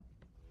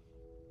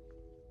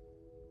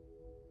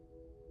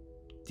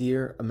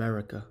Dear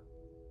America,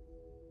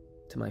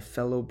 to my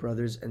fellow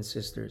brothers and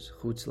sisters,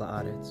 Chutz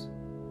La'aretz,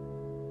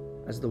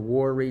 as the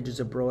war rages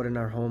abroad in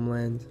our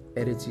homeland,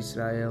 Eretz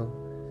Yisrael,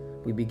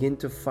 we begin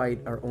to fight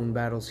our own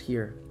battles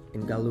here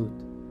in Galut.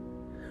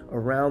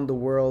 Around the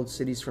world,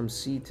 cities from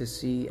sea to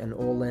sea and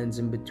all lands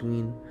in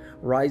between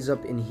rise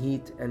up in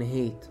heat and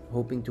hate,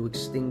 hoping to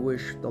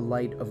extinguish the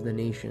light of the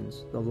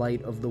nations, the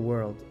light of the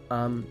world,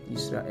 Am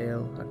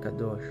Yisrael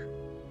HaKadosh.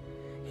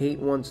 Hate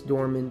once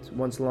dormant,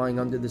 once lying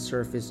under the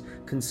surface,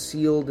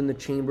 concealed in the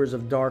chambers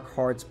of dark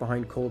hearts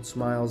behind cold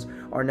smiles,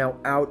 are now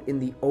out in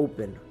the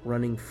open,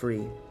 running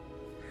free.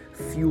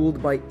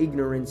 Fueled by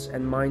ignorance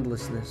and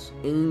mindlessness,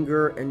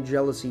 anger and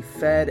jealousy,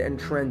 fad and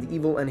trend,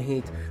 evil and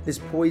hate, this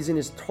poison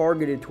is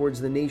targeted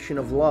towards the nation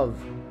of love,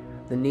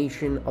 the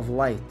nation of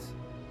light,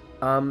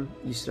 Am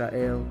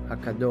Yisrael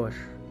HaKadosh.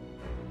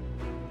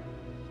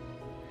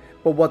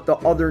 But what the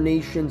other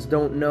nations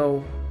don't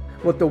know,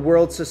 what the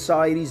world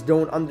societies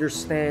don't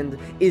understand,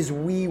 is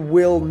we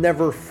will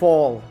never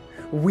fall.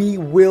 We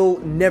will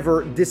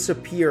never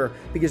disappear,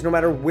 because no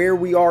matter where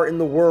we are in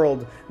the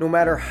world, no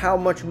matter how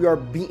much we are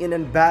beaten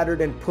and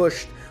battered and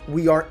pushed,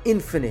 we are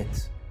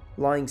infinite,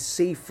 lying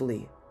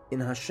safely in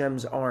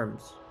Hashem's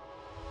arms.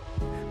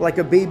 Like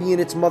a baby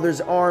in its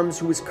mother's arms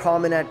who is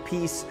calm and at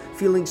peace,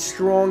 feeling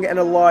strong and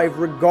alive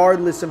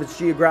regardless of its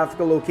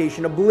geographical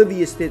location,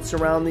 oblivious to its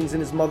surroundings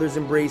in its mother's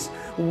embrace,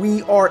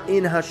 we are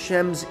in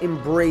Hashem's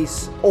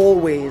embrace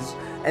always,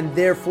 and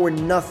therefore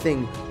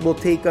nothing will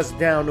take us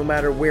down no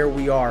matter where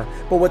we are.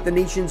 But what the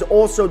nations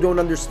also don't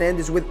understand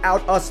is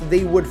without us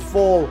they would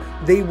fall,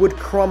 they would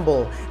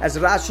crumble. As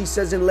Rashi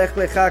says in Lech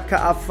Lecha,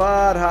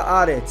 Ka'afar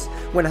ha'aretz,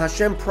 when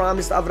Hashem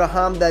promised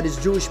Avraham that his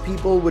Jewish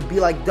people would be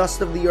like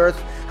dust of the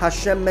earth,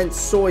 Hashem meant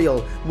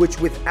soil, which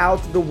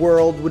without the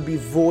world would be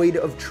void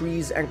of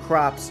trees and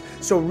crops.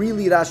 So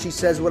really, Rashi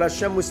says, what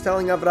Hashem was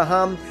telling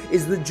Avraham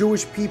is the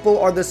Jewish people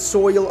are the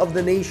soil of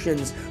the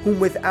nations, whom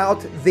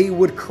without they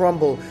would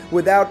crumble.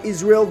 Without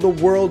Israel, the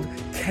world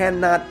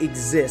cannot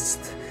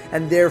exist.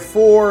 And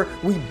therefore,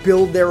 we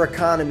build their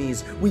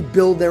economies, we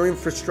build their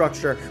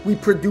infrastructure, we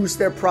produce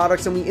their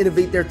products, and we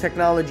innovate their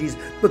technologies.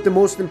 But the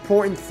most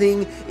important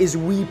thing is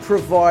we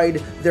provide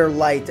their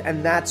light.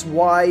 And that's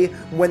why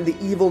when the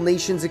evil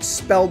nations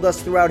expelled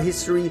us throughout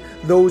history,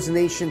 those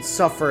nations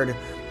suffered.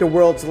 The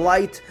world's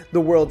light, the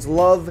world's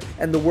love,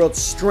 and the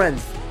world's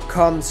strength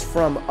comes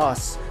from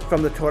us.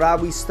 From the Torah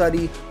we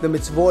study, the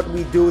mitzvot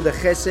we do, the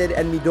chesed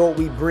and midot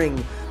we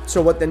bring.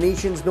 So what the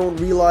nations don't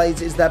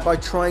realize is that by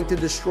trying to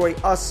destroy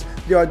us,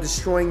 they are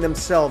destroying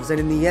themselves. And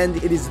in the end,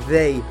 it is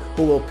they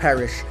who will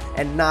perish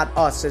and not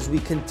us as we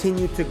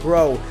continue to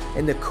grow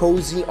in the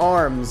cozy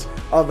arms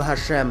of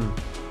Hashem.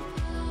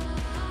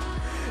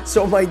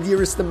 So my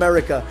dearest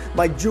America,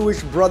 my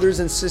Jewish brothers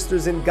and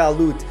sisters in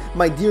Galut,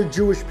 my dear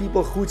Jewish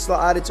people Chutz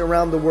La'aretz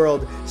around the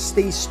world,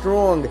 stay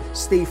strong,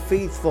 stay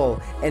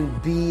faithful,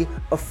 and be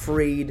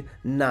afraid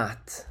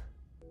not.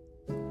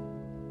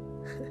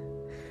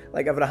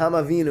 Like Avraham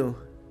Avinu,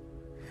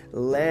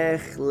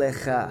 Lech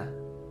Lecha.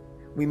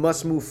 We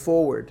must move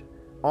forward,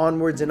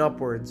 onwards and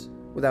upwards,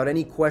 without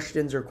any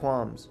questions or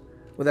qualms,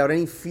 without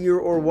any fear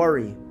or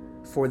worry,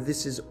 for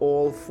this is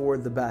all for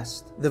the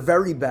best, the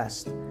very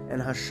best, and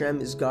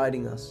Hashem is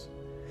guiding us.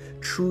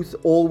 Truth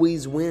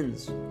always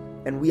wins,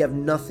 and we have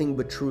nothing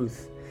but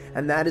truth.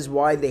 And that is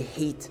why the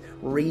hate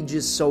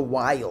rages so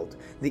wild,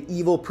 the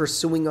evil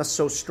pursuing us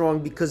so strong,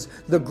 because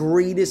the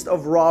greatest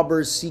of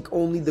robbers seek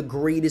only the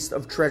greatest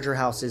of treasure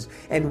houses.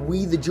 And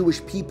we, the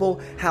Jewish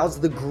people, house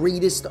the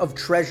greatest of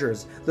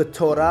treasures, the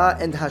Torah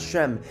and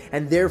Hashem.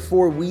 And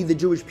therefore we, the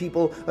Jewish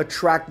people,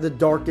 attract the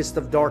darkest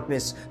of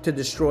darkness to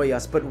destroy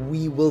us, but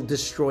we will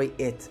destroy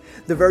it.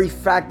 The very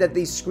fact that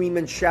they scream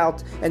and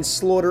shout and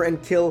slaughter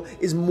and kill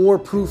is more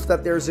proof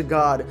that there's a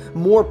God,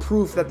 more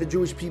proof that the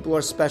Jewish people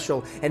are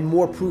special, and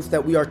more proof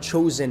that we are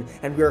chosen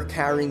and we are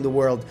carrying the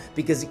world,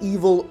 because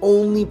evil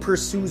only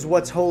pursues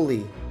what's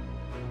holy.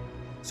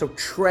 So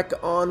trek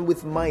on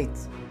with might,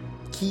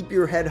 keep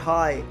your head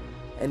high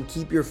and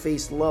keep your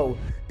face low,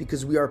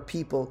 because we are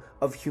people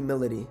of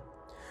humility.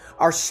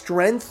 Our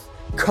strength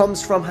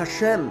comes from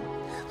Hashem,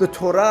 the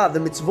Torah, the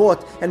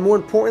mitzvot, and more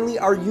importantly,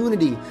 our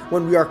unity.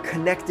 When we are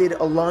connected,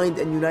 aligned,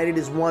 and united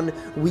as one,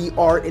 we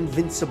are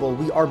invincible,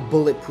 we are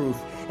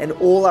bulletproof. And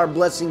all our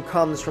blessing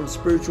comes from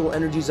spiritual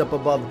energies up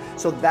above.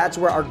 So that's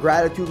where our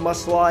gratitude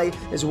must lie,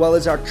 as well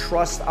as our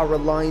trust, our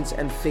reliance,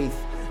 and faith.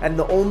 And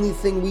the only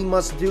thing we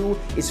must do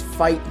is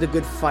fight the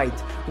good fight.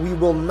 We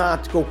will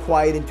not go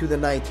quiet into the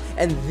night.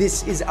 And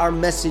this is our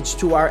message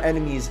to our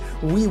enemies.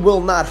 We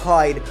will not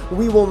hide.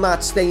 We will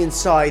not stay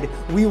inside.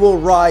 We will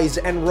rise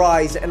and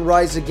rise and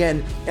rise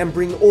again, and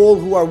bring all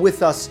who are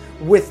with us.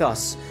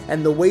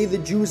 And the way the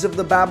Jews of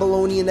the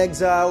Babylonian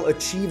exile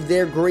achieved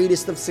their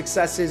greatest of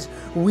successes,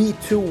 we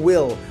too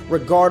will,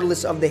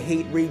 regardless of the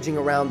hate raging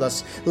around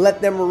us.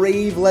 Let them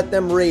rave, let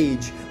them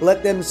rage.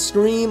 Let them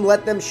scream,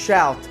 let them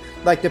shout.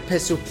 Like the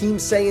Pesukim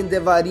say in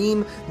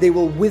Devarim, they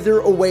will wither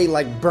away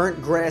like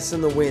burnt grass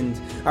in the wind.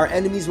 Our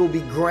enemies will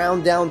be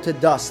ground down to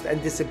dust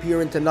and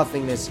disappear into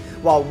nothingness,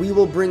 while we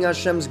will bring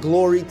Hashem's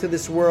glory to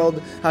this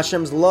world,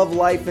 Hashem's love,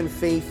 life, and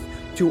faith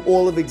to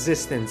all of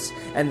existence.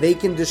 And they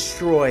can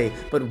destroy,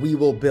 but we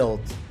will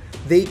build.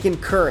 They can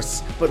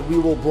curse, but we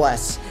will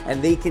bless,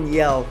 and they can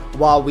yell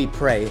while we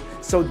pray.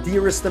 So,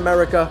 dearest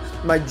America,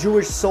 my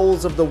Jewish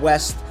souls of the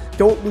West,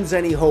 don't lose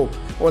any hope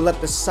or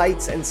let the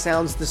sights and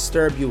sounds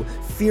disturb you.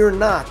 Fear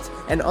not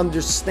and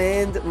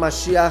understand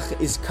Mashiach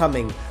is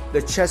coming.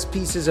 The chess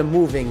pieces are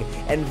moving,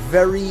 and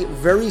very,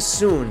 very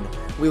soon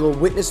we will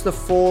witness the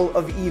fall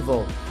of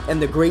evil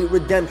and the great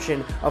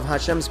redemption of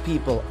Hashem's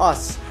people,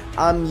 us,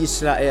 Am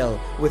Yisrael,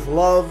 with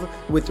love,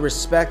 with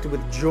respect,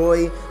 with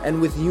joy,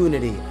 and with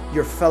unity,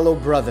 your fellow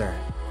brother.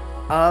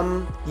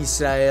 Am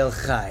Yisrael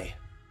Chai.